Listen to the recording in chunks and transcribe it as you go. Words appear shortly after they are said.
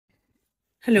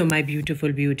Hello, my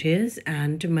beautiful beauties,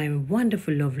 and my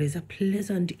wonderful lovelies. A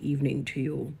pleasant evening to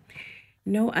you.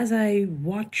 Now, as I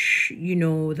watch,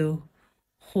 the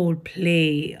whole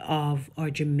play of our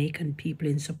Jamaican people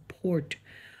in support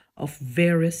of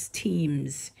various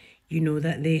teams,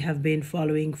 that they have been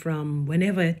following from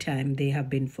whenever time they have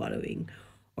been following,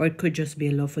 or it could just be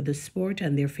a love for the sport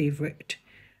and their favorite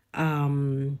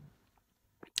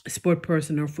sport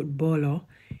person or footballer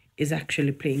is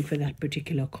actually playing for that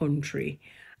particular country.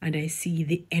 And I see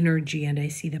the energy and I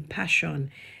see the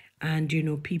passion. And,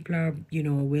 people are,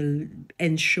 will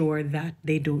ensure that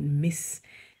they don't miss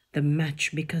the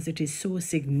match because it is so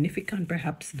significant.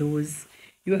 Perhaps you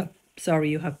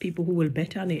have people who will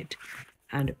bet on it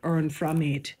and earn from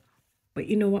it. But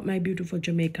you know what, my beautiful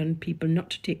Jamaican people,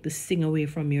 not to take the sting away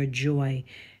from your joy,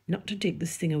 not to take the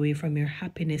sting away from your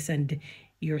happiness and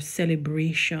your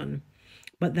celebration,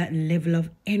 but that level of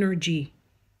energy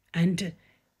and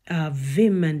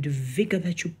vim and vigor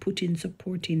that you put in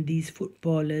supporting these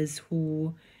footballers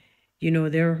who,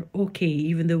 they're okay,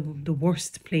 even the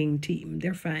worst playing team,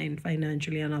 they're fine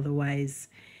financially and otherwise,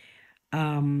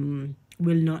 will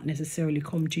not necessarily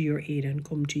come to your aid and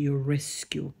come to your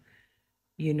rescue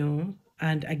you know.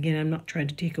 And again, I'm not trying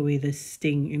to take away the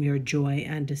sting in your joy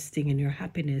and the sting in your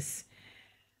happiness,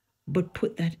 but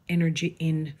put that energy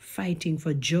in fighting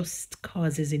for just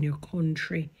causes in your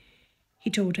country.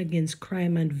 Hit out against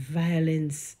crime and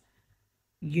violence,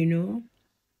 you know,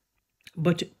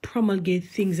 but promulgate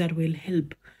things that will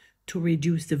help to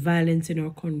reduce the violence in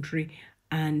our country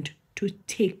and to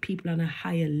take people on a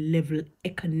higher level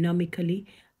economically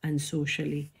and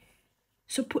socially.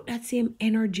 So put that same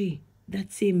energy,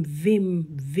 that same vim,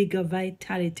 vigor,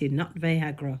 vitality, not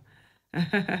Viagra.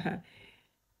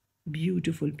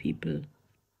 Beautiful people.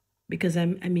 Because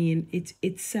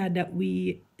it's sad that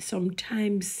we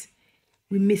sometimes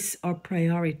we miss our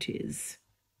priorities.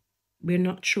 We're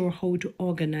not sure how to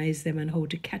organize them and how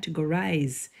to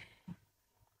categorize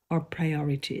our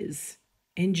priorities.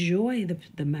 Enjoy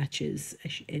the matches,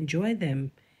 enjoy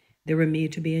them. They were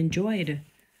made to be enjoyed.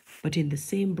 But in the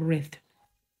same breath,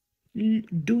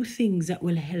 do things that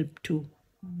will help to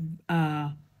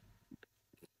uh,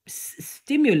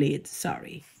 stimulate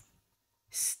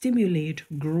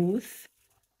growth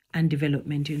and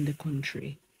development in the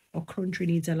country. Our country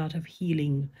needs a lot of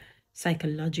healing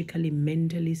psychologically,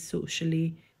 mentally,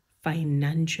 socially,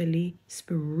 financially,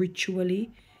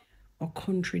 spiritually. Our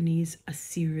country needs a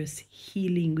serious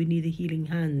healing. We need the healing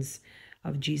hands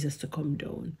of Jesus to come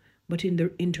down. But in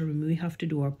the interim, we have to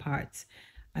do our parts.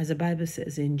 As the Bible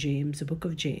says in James, the book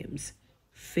of James,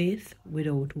 faith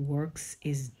without works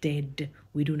is dead.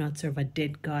 We do not serve a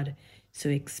dead God. So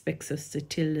he expects us to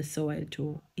till the soil,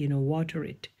 to, water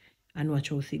it and watch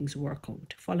how things work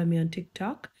out. Follow me on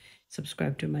TikTok,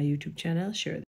 subscribe to my YouTube channel, share